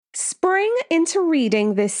Spring into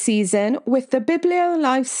reading this season with the Biblio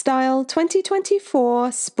Lifestyle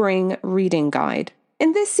 2024 Spring Reading Guide.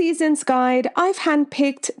 In this season's guide, I've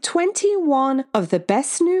handpicked 21 of the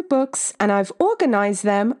best new books and I've organized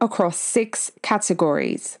them across 6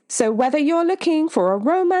 categories. So whether you're looking for a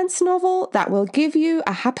romance novel that will give you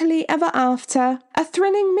a happily ever after, a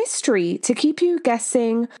thrilling mystery to keep you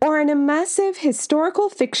guessing, or an immersive historical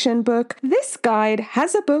fiction book, this guide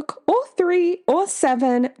has a book or 3 or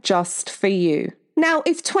 7 just for you. Now,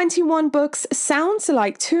 if 21 books sounds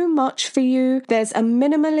like too much for you, there's a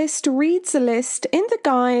minimalist reads list in the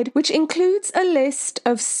guide, which includes a list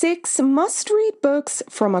of 6 must-read books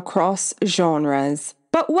from across genres.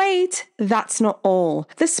 But wait, that's not all.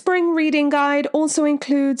 The Spring Reading Guide also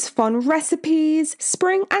includes fun recipes,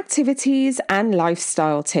 spring activities, and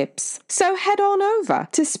lifestyle tips. So head on over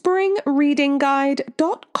to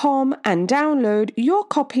springreadingguide.com and download your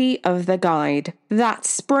copy of the guide.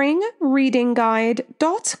 That's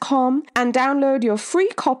springreadingguide.com and download your free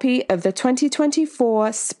copy of the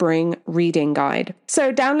 2024 Spring Reading Guide.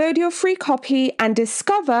 So download your free copy and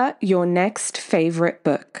discover your next favorite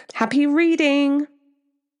book. Happy reading!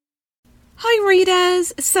 Hi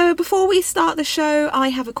readers! So before we start the show, I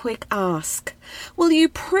have a quick ask. Will you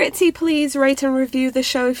pretty please rate and review the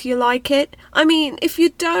show if you like it? I mean, if you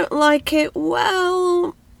don't like it,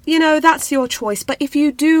 well, that's your choice. But if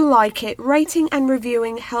you do like it, rating and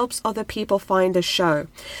reviewing helps other people find the show.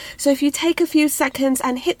 So if you take a few seconds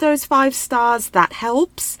and hit those 5 stars, that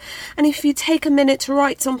helps. And if you take a minute to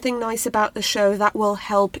write something nice about the show, that will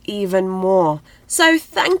help even more. So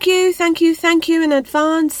thank you in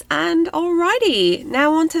advance. And alrighty,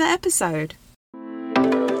 now on to the episode.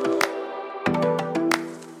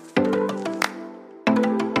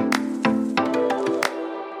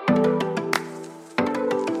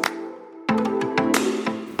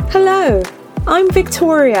 Hello, I'm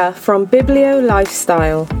Victoria from Biblio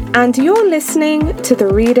Lifestyle, and you're listening to the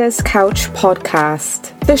Reader's Couch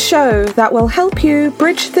podcast, the show that will help you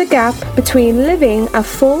bridge the gap between living a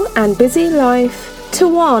full and busy life to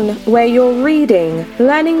one where you're reading,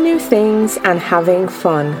 learning new things, and having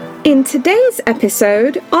fun. In today's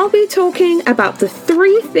episode, I'll be talking about the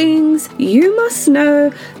 3 things you must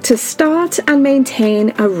know to start and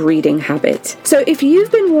maintain a reading habit. So if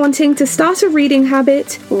you've been wanting to start a reading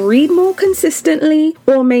habit, read more consistently,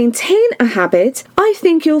 or maintain a habit, I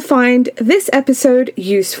think you'll find this episode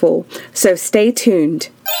useful. So stay tuned.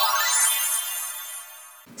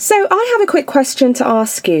 So I have a quick question to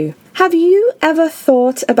ask you. Have you ever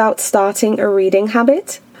thought about starting a reading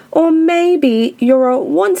habit? Or maybe you're a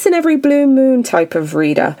once in every blue moon type of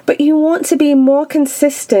reader, but you want to be more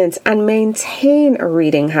consistent and maintain a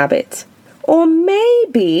reading habit. Or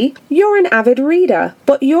maybe you're an avid reader,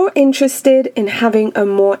 but you're interested in having a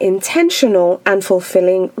more intentional and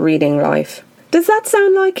fulfilling reading life. Does that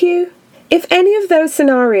sound like you? If any of those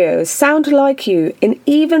scenarios sound like you in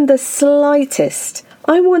even the slightest,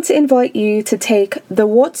 I want to invite you to take the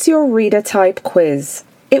What's Your Reader Type quiz.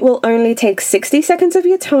 It will only take 60 seconds of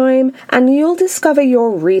your time and you'll discover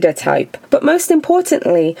your reader type. But most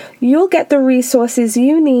importantly, you'll get the resources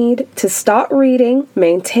you need to start reading,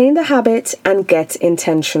 maintain the habit, and get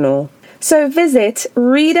intentional. So visit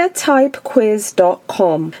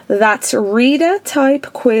readertypequiz.com. That's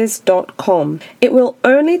readertypequiz.com. It will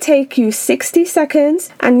only take you 60 seconds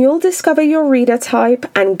and you'll discover your reader type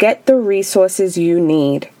and get the resources you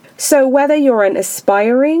need. So whether you're an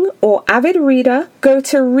aspiring or avid reader, go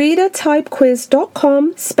to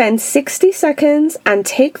readertypequiz.com, spend 60 seconds and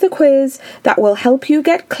take the quiz that will help you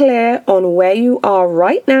get clear on where you are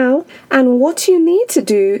right now and what you need to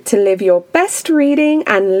do to live your best reading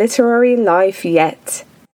and literary life yet.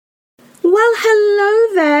 Well,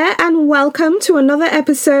 hello there and welcome to another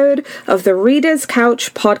episode of the Reader's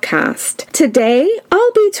Couch podcast. Today,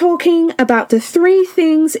 I'll be talking about the 3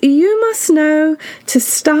 things you must know to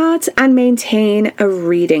start and maintain a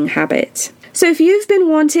reading habit. So if you've been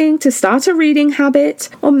wanting to start a reading habit,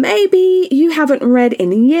 or maybe you haven't read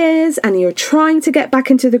in years and you're trying to get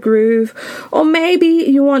back into the groove, or maybe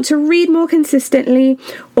you want to read more consistently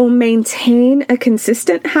or maintain a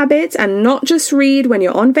consistent habit and not just read when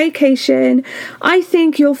you're on vacation, I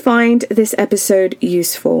think you'll find this episode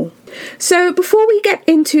useful. So before we get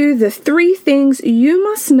into the 3 things you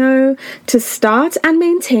must know to start and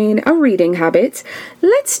maintain a reading habit,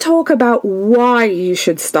 let's talk about why you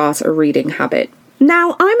should start a reading habit.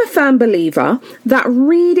 Now, I'm a firm believer that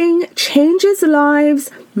reading changes lives,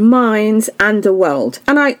 minds, and the world.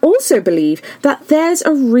 And I also believe that there's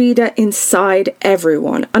a reader inside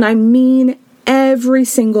everyone, and I mean every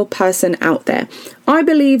single person out there. I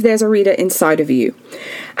believe there's a reader inside of you.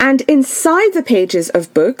 And inside the pages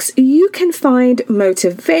of books, you can find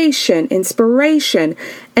motivation, inspiration,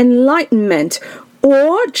 enlightenment,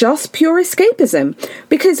 or just pure escapism,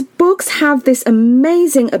 because books have this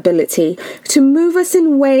amazing ability to move us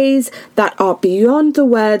in ways that are beyond the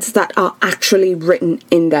words that are actually written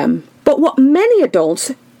in them. But what many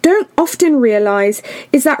adults don't often realize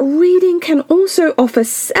is that reading can also offer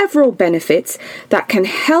several benefits that can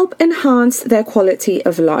help enhance their quality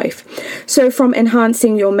of life. So from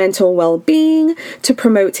enhancing your mental well-being to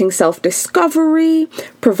promoting self-discovery,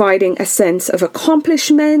 providing a sense of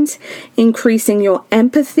accomplishment, increasing your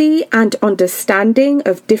empathy and understanding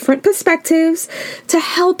of different perspectives, to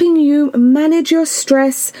helping you manage your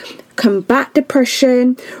stress, combat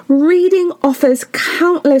depression. Reading offers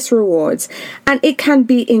countless rewards, and it can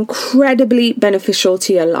be incredibly beneficial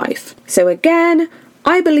to your life. So again,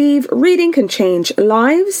 I believe reading can change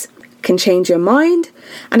lives, can change your mind,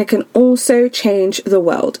 and it can also change the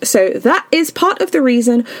world. So that is part of the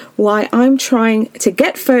reason why I'm trying to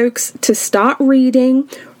get folks to start reading,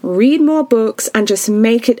 read more books, and just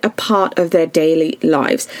make it a part of their daily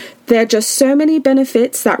lives. There are just so many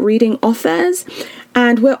benefits that reading offers,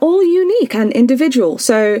 and we're all unique and individual.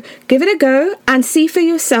 So give it a go and see for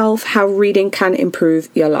yourself how reading can improve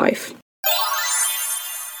your life.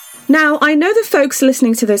 Now, I know the folks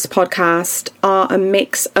listening to this podcast are a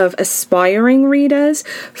mix of aspiring readers,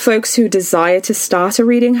 folks who desire to start a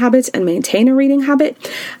reading habit and maintain a reading habit,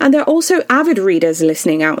 and there are also avid readers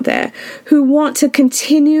listening out there who want to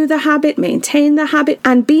continue the habit, maintain the habit,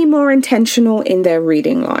 and be more intentional in their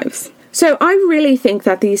reading lives. So I really think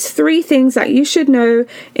that these 3 things that you should know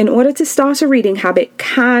in order to start a reading habit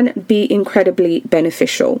can be incredibly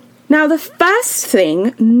beneficial. Now, the first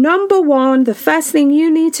thing, number 1, the first thing you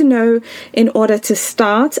need to know in order to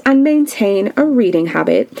start and maintain a reading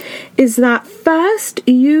habit is that first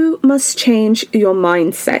you must change your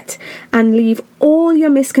mindset and leave all your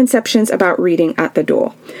misconceptions about reading at the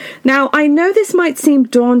door. Now, I know this might seem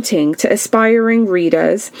daunting to aspiring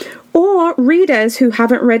readers or readers who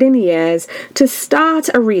haven't read in years to start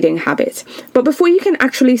a reading habit. But before you can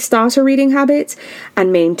actually start a reading habit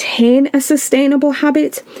and maintain a sustainable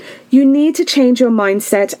habit, you need to change your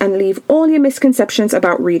mindset and leave all your misconceptions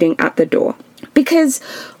about reading at the door. Because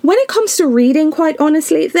when it comes to reading, quite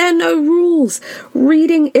honestly, there are no rules.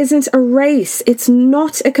 Reading isn't a race. It's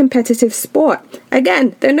not a competitive sport.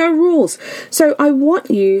 Again, there are no rules. So I want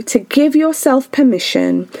you to give yourself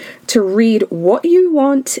permission to read what you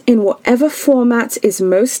want in whatever format is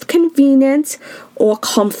most convenient or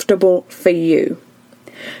comfortable for you.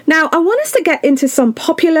 Now, I want us to get into some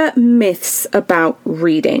popular myths about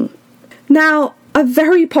reading. Now, a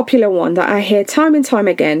very popular one that I hear time and time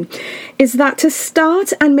again is that to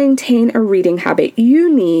start and maintain a reading habit,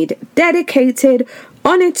 you need dedicated,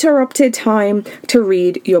 uninterrupted time to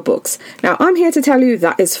read your books. Now, I'm here to tell you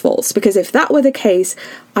that is false, because if that were the case,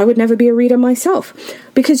 I would never be a reader myself,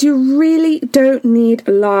 because you really don't need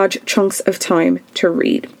large chunks of time to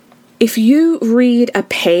read. If you read a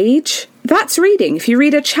page, that's reading. If you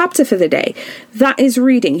read a chapter for the day, that is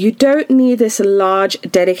reading. You don't need this large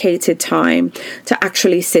dedicated time to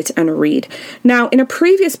actually sit and read. Now, in a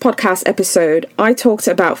previous podcast episode, I talked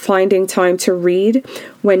about finding time to read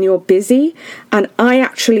when you're busy, and I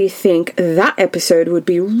actually think that episode would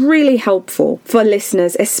be really helpful for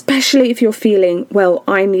listeners, especially if you're feeling, well,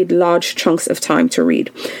 I need large chunks of time to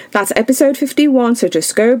read. That's episode 51, so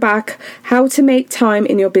just go back, how to make time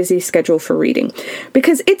in your busy schedule for reading,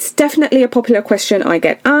 because it's definitely a popular question I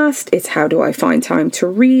get asked. It's how do I find time to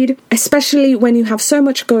read, especially when you have so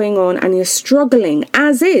much going on and you're struggling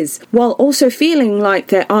as is, while also feeling like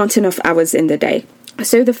there aren't enough hours in the day.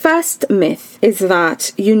 So the first myth is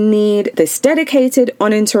that you need this dedicated,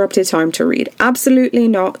 uninterrupted time to read. Absolutely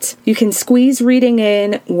not. You can squeeze reading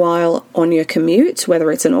in while on your commute, whether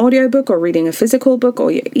it's an audiobook or reading a physical book or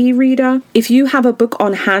your e-reader. If you have a book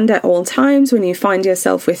on hand at all times, when you find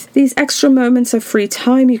yourself with these extra moments of free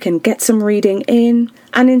time, you can get some reading in.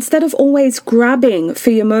 And instead of always grabbing for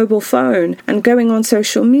your mobile phone and going on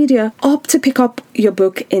social media, opt to pick up your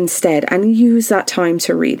book instead and use that time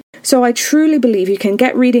to read. So I truly believe you can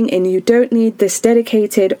get reading in. You don't need this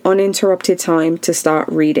dedicated, uninterrupted time to start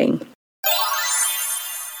reading.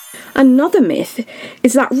 Another myth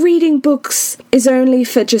is that reading books is only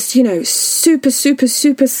for just,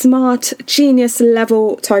 super smart, genius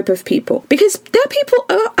level type of people. Because there are people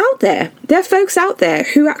out there, there are folks out there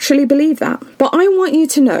who actually believe that. But I want you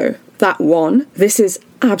to know that 1, this is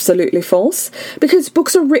absolutely false, because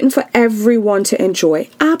books are written for everyone to enjoy.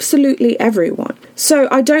 Absolutely everyone. So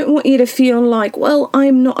I don't want you to feel like, well,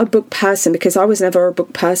 I'm not a book person because I was never a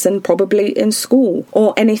book person, probably in school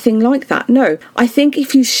or anything like that. No, I think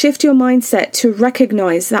if you shift your mindset to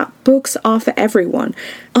recognize that books are for everyone,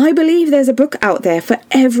 I believe there's a book out there for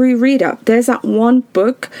every reader. There's that one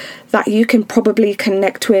book that you can probably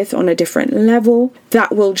connect with on a different level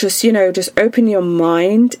that will just open your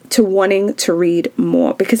mind to wanting to read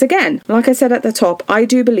more. Because again, like I said at the top, I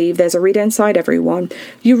do believe there's a reader inside everyone.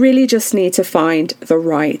 You really just need to find the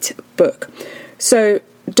right book. So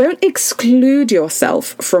don't exclude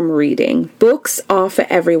yourself from reading. Books are for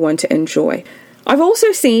everyone to enjoy. I've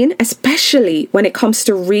also seen, especially when it comes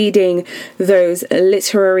to reading those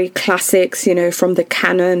literary classics, from the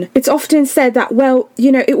canon, it's often said that,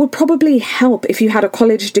 it would probably help if you had a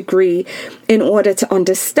college degree in order to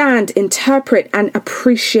understand, interpret, and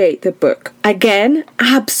appreciate the book. Again,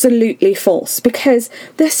 absolutely false, because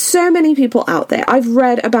there's so many people out there. I've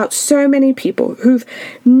read about so many people who've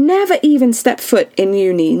never even stepped foot in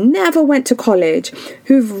uni, never went to college,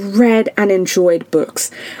 who've read and enjoyed books.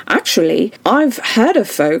 Actually, I've heard of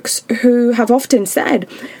folks who have often said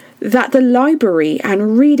that the library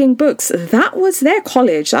and reading books, that was their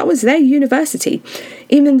college, that was their university,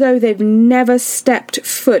 even though they've never stepped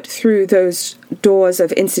foot through those doors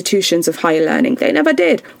of institutions of higher learning. They never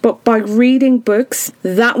did. But by reading books,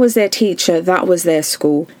 that was their teacher, that was their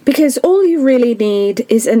school. Because all you really need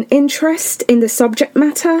is an interest in the subject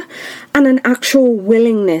matter and an actual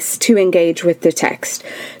willingness to engage with the text.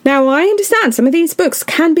 Now, I understand some of these books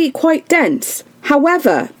can be quite dense.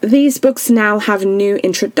 However, these books now have new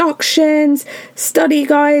introductions, study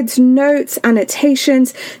guides, notes,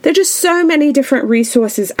 annotations. There are just so many different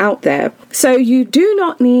resources out there. So you do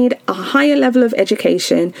not need a higher level of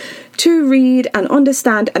education to read and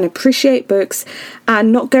understand and appreciate books,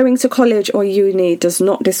 and not going to college or uni does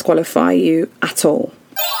not disqualify you at all.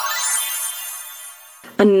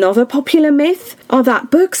 Another popular myth are that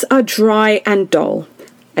books are dry and dull.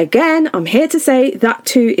 Again, I'm here to say that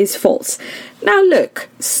too is false. Now look,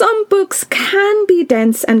 some books can be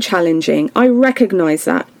dense and challenging. I recognize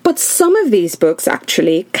that. But some of these books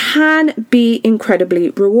actually can be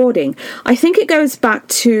incredibly rewarding. I think it goes back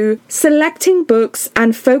to selecting books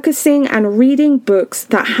and focusing and reading books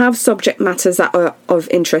that have subject matters that are of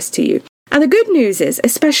interest to you. And the good news is,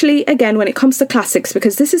 especially again when it comes to classics,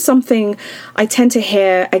 because this is something I tend to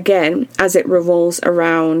hear again as it revolves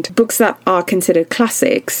around books that are considered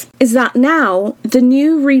classics, is that now the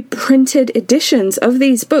new reprinted editions of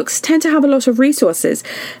these books tend to have a lot of resources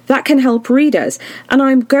that can help readers. And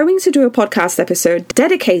I'm going to do a podcast episode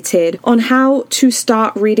dedicated on how to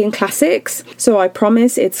start reading classics. So I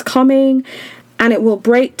promise it's coming. And it will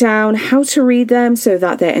break down how to read them so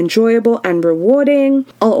that they're enjoyable and rewarding.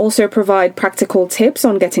 I'll also provide practical tips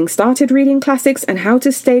on getting started reading classics and how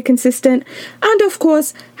to stay consistent. And of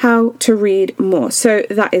course, how to read more. So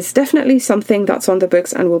that is definitely something that's on the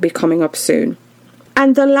books and will be coming up soon.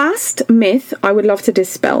 And the last myth I would love to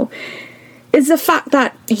dispel is the fact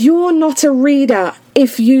that you're not a reader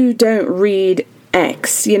if you don't read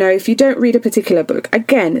X, if you don't read a particular book.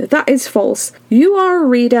 Again, that is false. You are a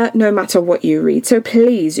reader no matter what you read. So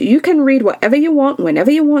please, you can read whatever you want,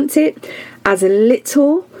 whenever you want it, as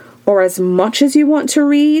little or as much as you want to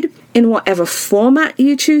read, in whatever format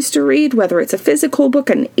you choose to read, whether it's a physical book,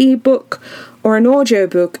 an ebook, or an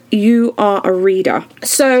audiobook. You are a reader.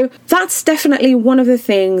 So that's definitely one of the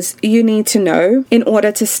things you need to know in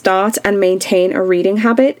order to start and maintain a reading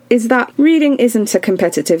habit, is that reading isn't a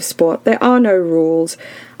competitive sport. There are no rules.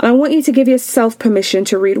 And I want you to give yourself permission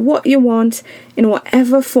to read what you want in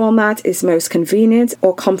whatever format is most convenient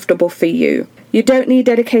or comfortable for you. You don't need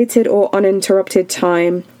dedicated or uninterrupted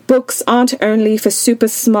time. Books aren't only for super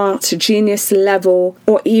smart, genius level,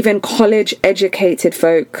 or even college educated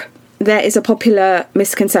folk. There is a popular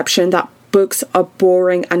misconception that books are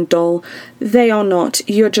boring and dull. They are not.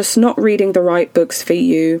 You're just not reading the right books for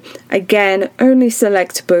you. Again, only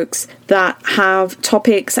select books that have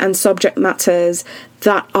topics and subject matters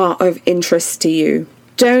that are of interest to you.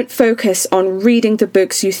 Don't focus on reading the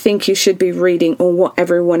books you think you should be reading or what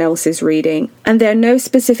everyone else is reading. And there are no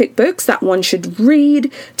specific books that one should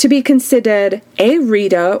read to be considered a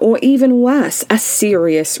reader, or even worse, a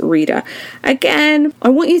serious reader. Again, I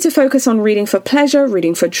want you to focus on reading for pleasure,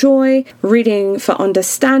 reading for joy, reading for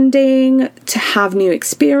understanding, to have new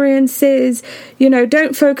experiences.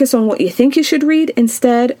 Don't focus on what you think you should read.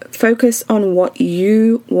 Instead, focus on what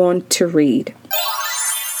you want to read.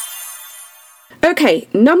 Okay,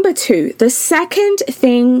 number 2, the second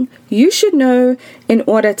thing you should know in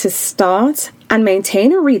order to start and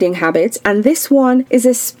maintain a reading habit, and this one is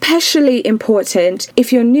especially important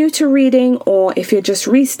if you're new to reading or if you're just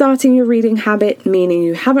restarting your reading habit, meaning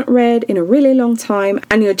you haven't read in a really long time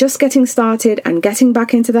and you're just getting started and getting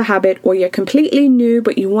back into the habit, or you're completely new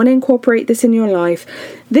but you want to incorporate this in your life.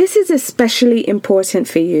 This is especially important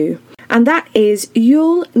for you, and that is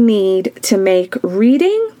you'll need to make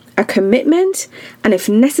reading a commitment, and if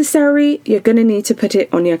necessary, you're going to need to put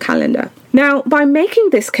it on your calendar. Now, by making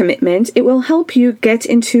this commitment, it will help you get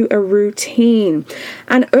into a routine,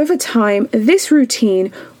 and over time, this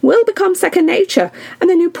routine will become second nature, and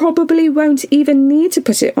then you probably won't even need to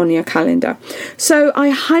put it on your calendar. So I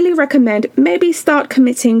highly recommend maybe start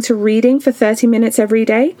committing to reading for 30 minutes every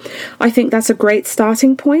day. I think that's a great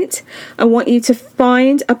starting point. I want you to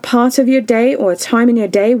find a part of your day or a time in your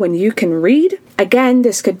day when you can read. Again,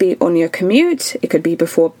 this could be on your commute, it could be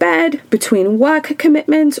before bed, between work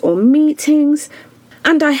commitments or meetings.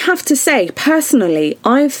 And I have to say, personally,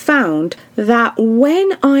 I've found that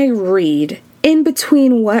when I read in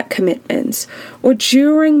between work commitments or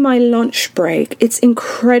during my lunch break, it's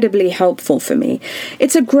incredibly helpful for me.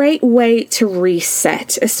 It's a great way to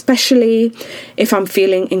reset, especially if I'm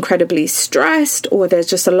feeling incredibly stressed or there's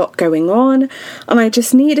just a lot going on and I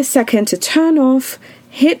just need a second to turn off,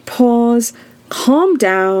 hit pause, calm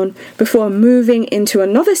down before moving into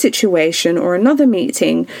another situation or another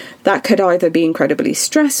meeting that could either be incredibly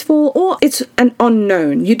stressful or it's an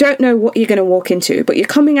unknown. You don't know what you're going to walk into, but you're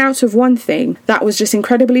coming out of one thing that was just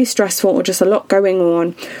incredibly stressful or just a lot going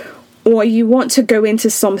on, or you want to go into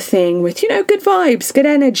something with, good vibes, good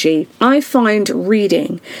energy. I find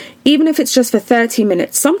reading, even if it's just for 30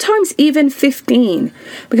 minutes, sometimes even 15,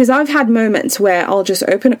 because I've had moments where I'll just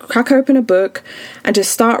crack open a book and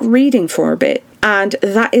just start reading for a bit. And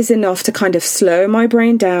that is enough to kind of slow my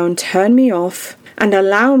brain down, turn me off, and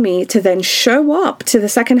allow me to then show up to the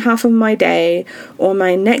second half of my day or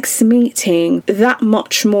my next meeting that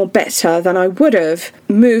much more better than I would have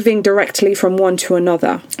moving directly from one to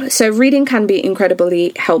another. So reading can be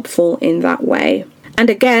incredibly helpful in that way.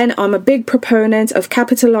 And again, I'm a big proponent of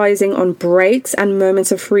capitalizing on breaks and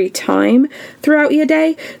moments of free time throughout your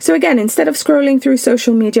day. So again, instead of scrolling through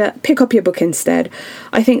social media, pick up your book instead.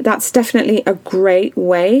 I think that's definitely a great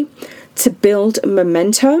way to build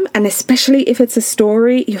momentum, and especially if it's a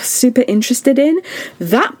story you're super interested in,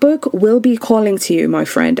 that book will be calling to you, my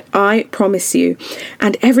friend. I promise you.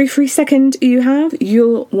 And every free second you have,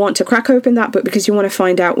 you'll want to crack open that book because you want to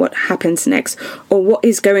find out what happens next or what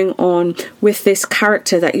is going on with this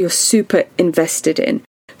character that you're super invested in.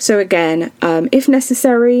 So again, if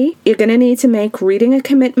necessary, you're going to need to make reading a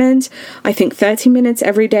commitment. I think 30 minutes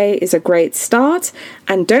every day is a great start.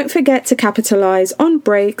 And don't forget to capitalize on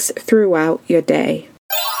breaks throughout your day.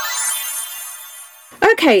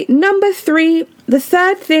 Okay, number 3, the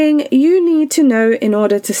third thing you need to know in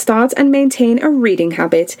order to start and maintain a reading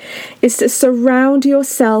habit is to surround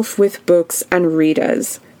yourself with books and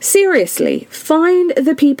readers. Seriously, find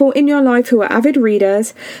the people in your life who are avid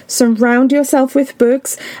readers, surround yourself with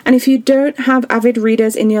books, and if you don't have avid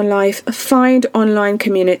readers in your life, find online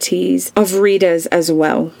communities of readers as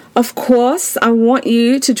well. Of course, I want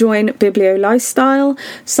you to join Biblio Lifestyle,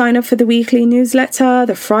 sign up for the weekly newsletter.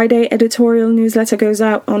 The Friday editorial newsletter goes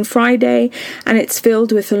out on Friday, and it's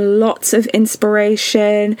filled with lots of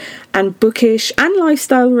inspiration and bookish and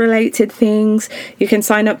lifestyle related things. You can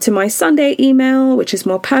sign up to my Sunday email, which is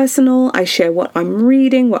more personal. I share what I'm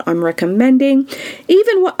reading, what I'm recommending,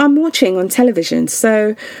 even what I'm watching on television.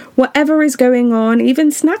 So whatever is going on,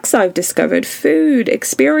 even snacks I've discovered, food,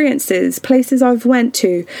 experiences, places I've went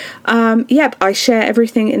to. I share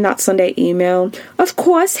everything in that Sunday email. Of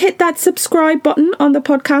course, hit that subscribe button on the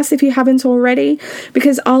podcast if you haven't already,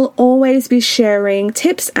 because I'll always be sharing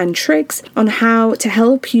tips and tricks on how to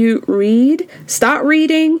help you read, start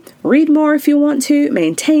reading, read more if you want to,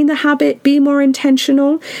 maintain the habit, be more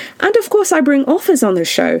intentional. And of course, I bring authors on the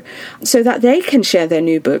show so that they can share their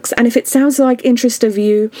new books. And if it sounds like interest of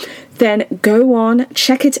you, then go on,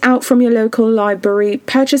 check it out from your local library,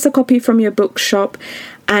 purchase a copy from your bookshop,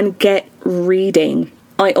 and get reading.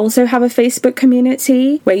 I also have a Facebook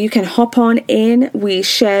community where you can hop on in. We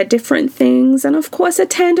share different things and of course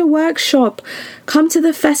attend a workshop, come to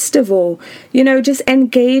the festival, just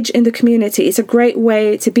engage in the community. It's a great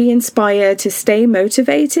way to be inspired, to stay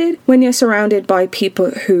motivated when you're surrounded by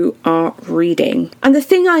people who are reading. And the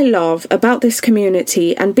thing I love about this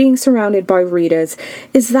community and being surrounded by readers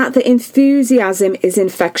is that the enthusiasm is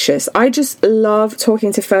infectious. I just love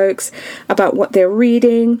talking to folks about what they're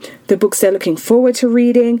reading, the books they're looking forward to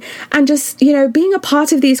reading, and just, being a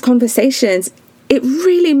part of these conversations. it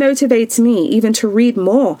really motivates me even to read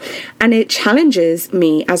more, and it challenges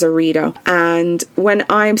me as a reader. And when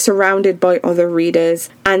I'm surrounded by other readers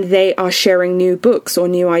and they are sharing new books or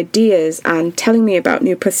new ideas and telling me about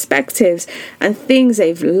new perspectives and things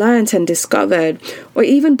they've learned and discovered, or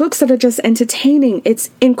even books that are just entertaining,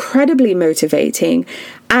 it's incredibly motivating.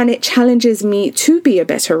 And it challenges me to be a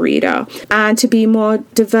better reader and to be more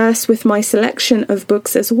diverse with my selection of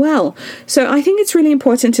books as well. So I think it's really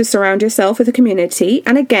important to surround yourself with a community.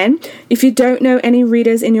 And again, if you don't know any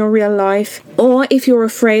readers in your real life, or if you're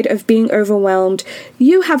afraid of being overwhelmed,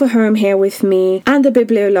 you have a home here with me and the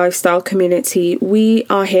Biblio Lifestyle community. We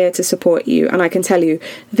are here to support you. And I can tell you,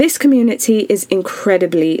 this community is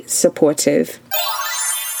incredibly supportive.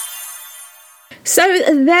 So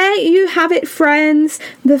there you have it, friends.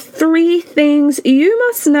 The 3 things you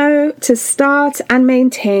must know to start and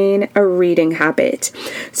maintain a reading habit.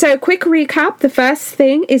 So quick recap. The first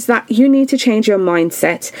thing is that you need to change your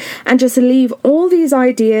mindset and just leave all these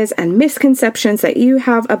ideas and misconceptions that you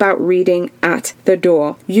have about reading at the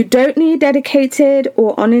door. You don't need dedicated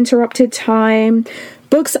or uninterrupted time.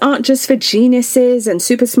 Books aren't just for geniuses and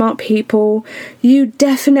super smart people. You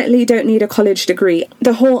definitely don't need a college degree.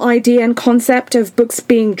 The whole idea and concept of books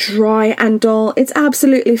being dry and dull, it's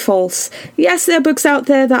absolutely false. Yes, there are books out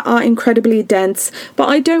there that are incredibly dense, but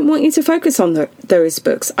I don't want you to focus on those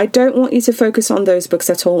books. I don't want you to focus on those books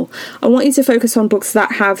at all. I want you to focus on books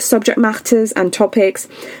that have subject matters and topics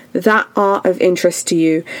that are of interest to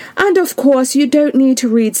you. And of course, you don't need to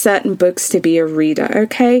read certain books to be a reader,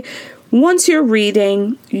 okay? Once you're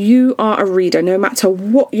reading, you are a reader, no matter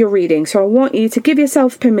what you're reading. So I want you to give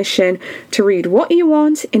yourself permission to read what you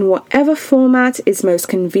want in whatever format is most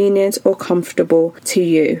convenient or comfortable to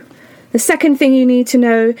you. The second thing you need to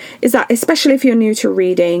know is that, especially if you're new to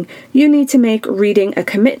reading, you need to make reading a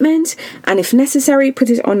commitment, and if necessary, put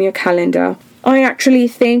it on your calendar. I actually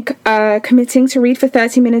think committing to read for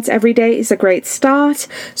 30 minutes every day is a great start.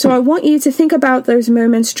 So I want you to think about those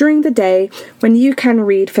moments during the day when you can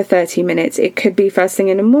read for 30 minutes. It could be first thing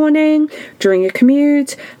in the morning, during your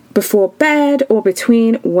commute, before bed, or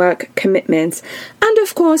between work commitments. And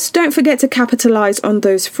of course, don't forget to capitalize on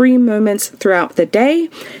those free moments throughout the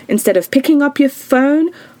day. Instead of picking up your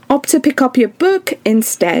phone, opt to pick up your book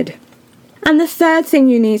instead. And the third thing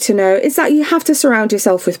you need to know is that you have to surround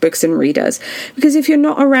yourself with books and readers, because if you're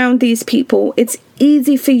not around these people, it's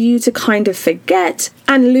easy for you to kind of forget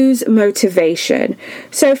and lose motivation.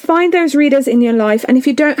 So find those readers in your life, and if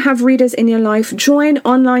you don't have readers in your life, join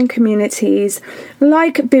online communities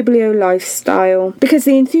like Biblio Lifestyle, because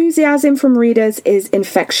the enthusiasm from readers is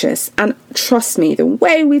infectious. And trust me, the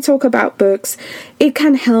way we talk about books, it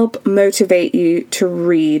can help motivate you to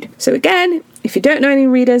read. So again, if you don't know any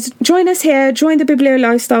readers, join us here, join the Biblio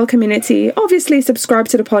Lifestyle community. Obviously, subscribe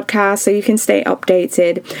to the podcast so you can stay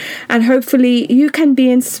updated. And hopefully you can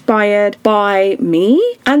be inspired by me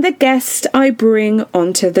and the guest I bring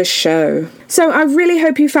onto the show. So I really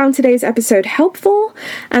hope you found today's episode helpful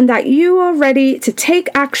and that you are ready to take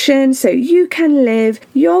action so you can live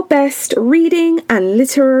your best reading and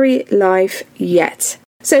literary life yet.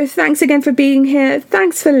 So thanks again for being here,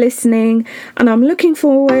 thanks for listening, and I'm looking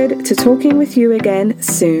forward to talking with you again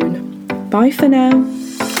soon. Bye for now.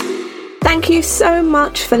 Thank you so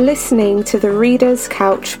much for listening to the Reader's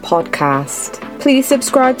Couch podcast. Please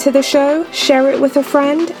subscribe to the show, share it with a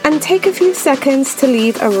friend, and take a few seconds to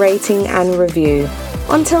leave a rating and review.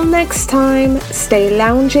 Until next time, stay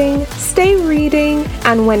lounging, stay reading,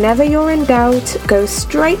 and whenever you're in doubt, go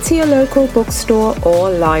straight to your local bookstore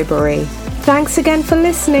or library. Thanks again for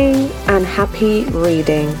listening, and happy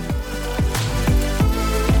reading.